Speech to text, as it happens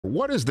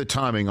What is the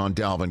timing on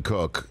Dalvin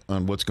Cook,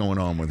 on what's going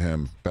on with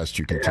him, best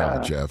you can tell,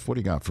 Jeff? What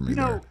do you got for me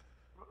there?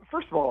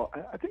 First of all,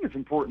 I think it's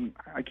important.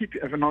 I keep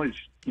having all these,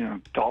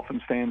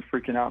 Dolphins fans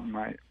freaking out in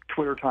my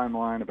Twitter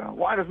timeline about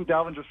why doesn't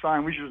Dalvin just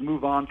sign? We should just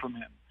move on from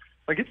him.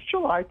 Like, it's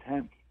July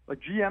 10th. Like,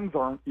 GMs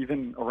aren't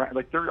even around.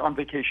 Like, they're on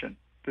vacation.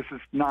 This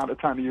is not a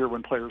time of year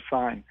when players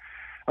sign.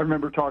 I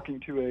remember talking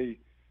to a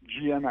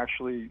GM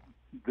actually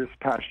this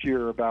past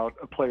year about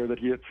a player that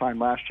he had signed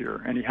last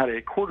year, and he had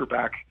a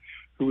quarterback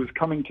who was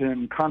coming to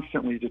him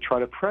constantly to try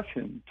to press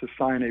him to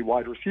sign a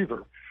wide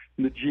receiver.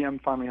 And the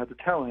GM finally had to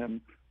tell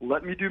him,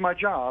 let me do my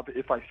job.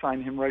 If I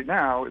sign him right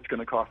now, it's going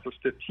to cost us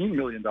 $15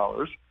 million.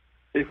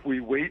 If we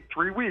wait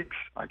 3 weeks,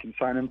 I can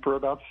sign him for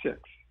about $6.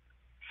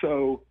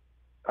 So,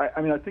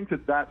 I think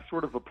that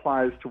sort of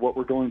applies to what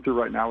we're going through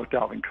right now with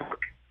Dalvin Cook.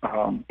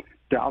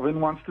 Dalvin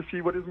wants to see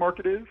what his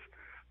market is.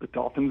 The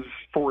Dolphins,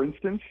 for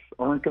instance,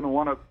 aren't going to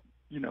want to,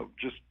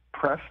 just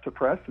press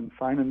and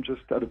sign him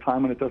just at a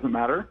time when it doesn't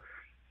matter.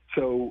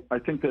 So I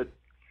think that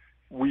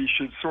we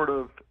should sort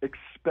of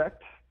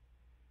expect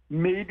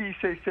maybe,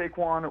 say,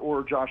 Saquon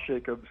or Josh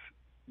Jacobs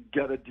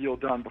get a deal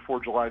done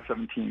before July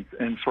 17th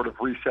and sort of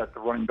reset the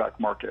running back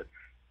market.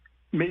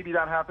 Maybe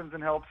that happens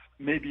and helps.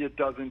 Maybe it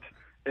doesn't,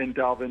 and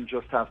Dalvin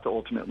just has to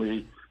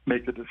ultimately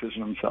make the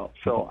decision himself.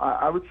 So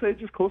I would say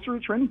just closer to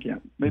training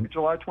camp, maybe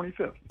July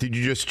 25th. Did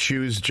you just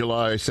choose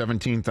July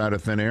 17th out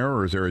of thin air,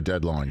 or is there a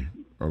deadline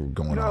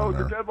going on there? No,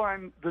 the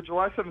deadline, the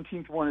July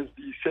 17th one is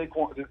the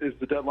Saquon is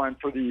the deadline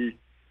for the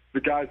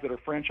guys that are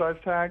franchise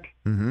tagged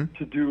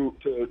to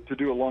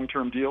do a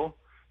long-term deal.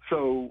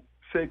 So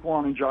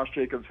Saquon and Josh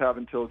Jacobs have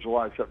until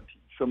July 17th.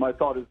 So my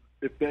thought is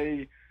if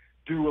they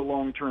do a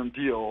long-term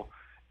deal,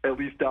 at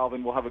least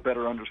Dalvin will have a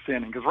better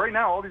understanding. Because right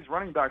now all these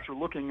running backs are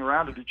looking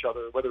around at each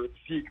other, whether it's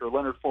Zeke or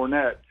Leonard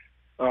Fournette,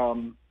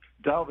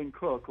 Dalvin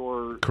Cook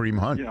or Kareem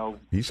Hunt.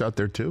 He's out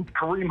there too.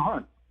 Kareem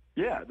Hunt.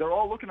 Yeah, they're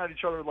all looking at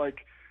each other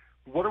like,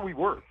 what are we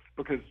worth?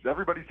 Because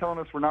everybody's telling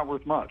us we're not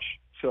worth much.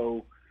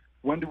 So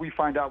when do we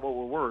find out what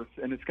we're worth?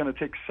 And it's going to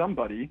take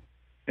somebody,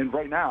 and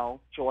right now,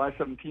 July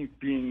 17th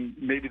being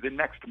maybe the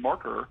next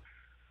marker,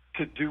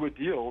 to do a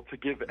deal to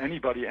give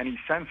anybody any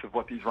sense of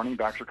what these running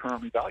backs are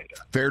currently valued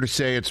at. Fair to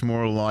say it's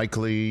more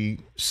likely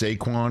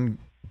Saquon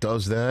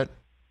does that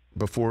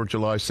before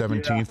July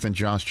 17th than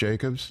Josh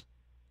Jacobs?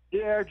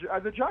 Yeah,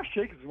 the Josh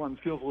Jacobs one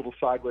feels a little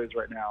sideways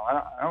right now.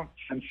 I don't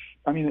sense.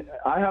 I mean,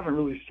 I haven't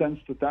really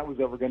sensed that was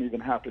ever going to even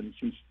happen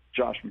since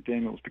Josh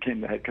McDaniels became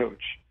the head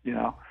coach.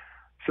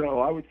 So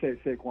I would say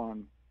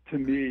Saquon to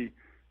me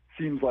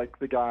seems like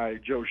the guy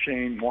Joe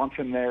Shane wants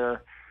him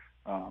there.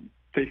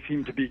 They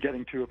seem to be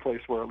getting to a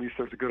place where at least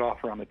there's a good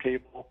offer on the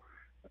table.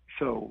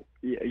 So,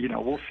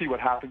 we'll see what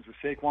happens with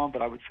Saquon,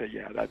 but I would say,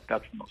 that's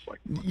the most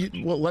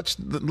likely. Well,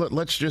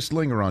 let's just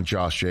linger on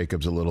Josh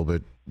Jacobs a little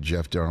bit,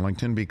 Jeff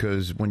Darlington,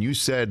 because when you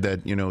said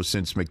that,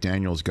 since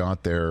McDaniels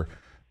got there,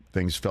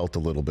 things felt a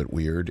little bit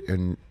weird.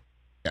 And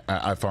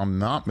if I'm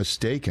not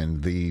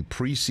mistaken, the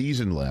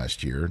preseason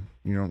last year,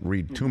 you don't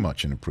read too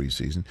much in the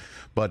preseason,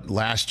 but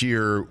last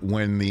year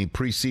when the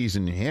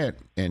preseason hit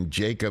and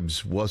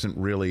Jacobs wasn't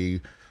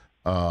really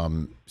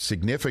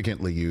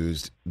significantly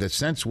used, the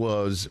sense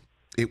was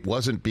it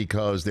wasn't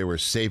because they were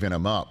saving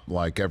him up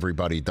like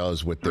everybody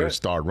does with their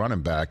star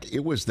running back.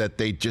 It was that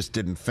they just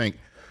didn't think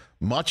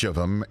much of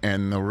him,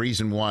 and the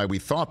reason why we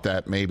thought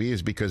that maybe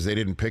is because they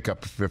didn't pick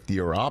up a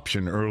fifth-year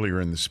option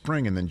earlier in the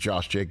spring, and then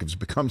Josh Jacobs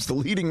becomes the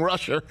leading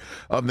rusher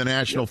of the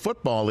National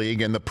Football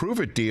League, and the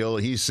prove-it deal,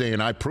 he's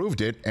saying, I proved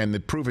it, and the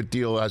prove-it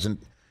deal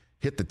hasn't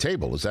hit the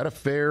table. Is that a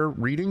fair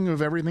reading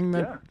of everything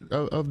that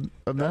of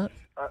that?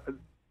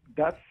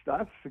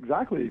 That's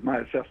exactly my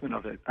assessment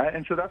of it.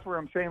 And so that's where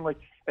I'm saying, like,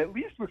 at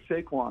least with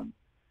Saquon,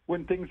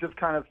 when things have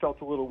kind of felt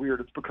a little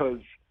weird, it's because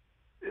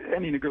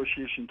any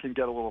negotiation can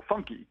get a little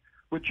funky.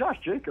 With Josh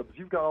Jacobs,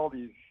 you've got all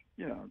these,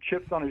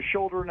 chips on his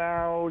shoulder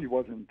now. He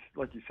wasn't,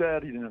 like you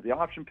said, he didn't have the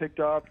option picked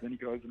up. Then he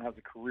goes and has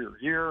a career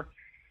year.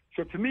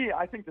 So to me,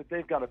 I think that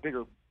they've got a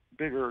bigger,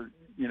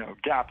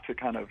 gap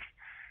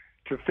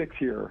to fix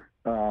here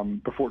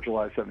before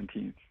July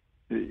 17th.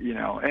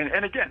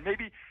 And again,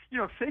 maybe,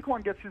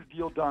 Saquon gets his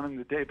deal done in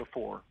the day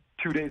before,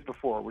 2 days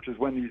before, which is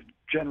when these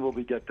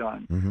generally get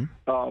done.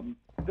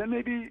 Then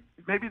maybe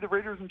the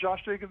Raiders and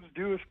Josh Jacobs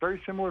do a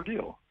very similar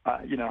deal.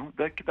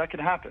 That could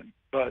happen.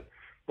 But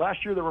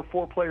last year there were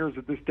 4 players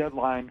at this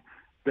deadline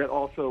that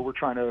also were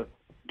trying to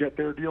get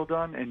their deal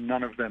done, and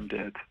none of them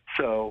did.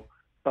 So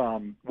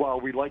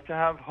while we like to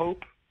have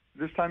hope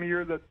this time of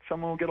year that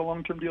someone will get a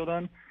long-term deal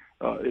done,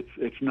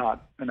 it's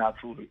not an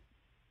absolute.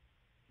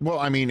 Well,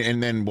 I mean,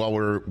 and then while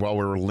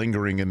we're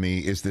lingering in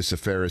the is this a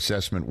fair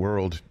assessment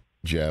world,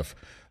 Jeff,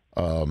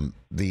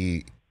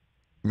 the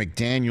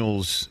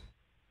McDaniels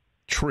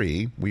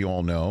tree, we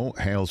all know,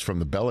 hails from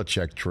the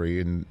Belichick tree,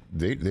 and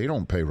they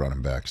don't pay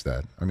running backs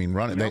that. I mean,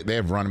 they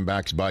have running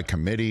backs by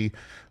committee.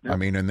 Yep. I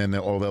mean, and then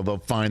they'll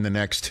find the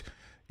next,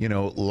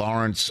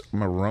 Lawrence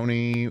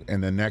Maroney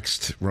and the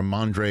next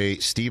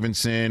Ramondre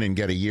Stevenson and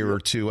get a year or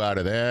two out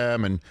of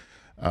them, and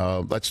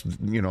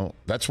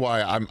that's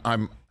why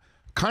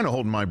kind of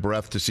holding my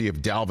breath to see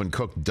if Dalvin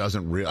Cook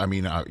doesn't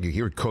you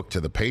hear Cook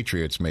to the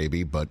Patriots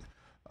maybe, but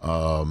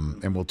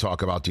and we'll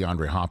talk about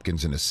DeAndre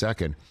Hopkins in a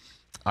second.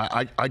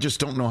 I just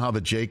don't know how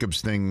the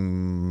Jacobs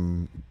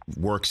thing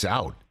works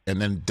out.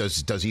 And then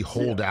does he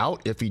hold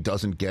out if he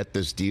doesn't get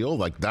this deal?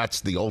 Like,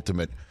 that's the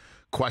ultimate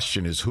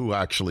question, is who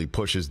actually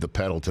pushes the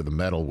pedal to the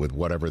metal with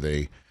whatever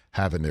they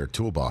have in their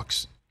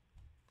toolbox.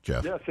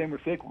 Jeff? Yeah, same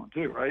with Saquon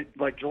too, right?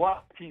 Like July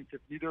 18th,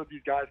 if neither of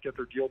these guys get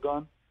their deal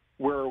done,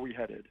 where are we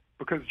headed?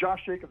 Because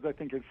Josh Jacobs, I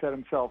think, has said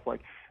himself,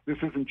 like, this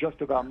isn't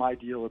just about my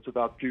deal, it's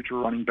about future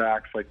running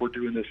backs. Like, we're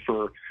doing this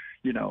for,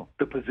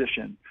 the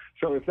position.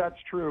 So if that's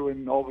true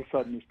and all of a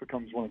sudden this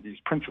becomes one of these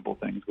principal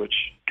things, which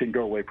can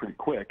go away pretty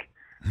quick,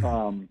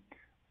 are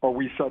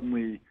we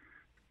suddenly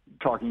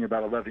talking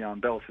about a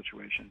Le'Veon Bell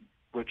situation,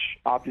 which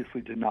obviously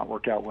did not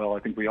work out well?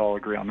 I think we all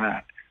agree on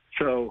that.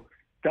 So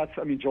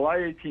July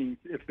 18th,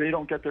 if they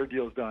don't get their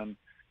deals done,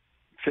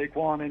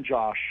 Saquon and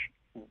Josh,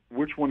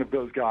 which one of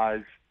those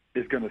guys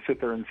is going to sit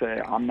there and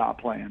say, I'm not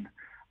playing?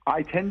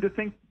 I tend to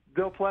think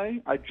they'll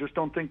play. I just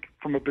don't think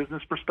from a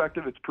business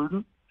perspective it's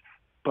prudent.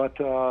 But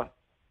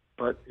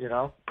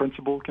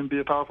principle can be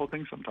a powerful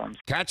thing sometimes.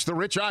 Catch the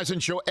Rich Eisen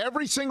Show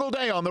every single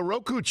day on the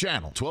Roku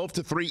channel, 12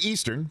 to 3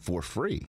 Eastern, for free.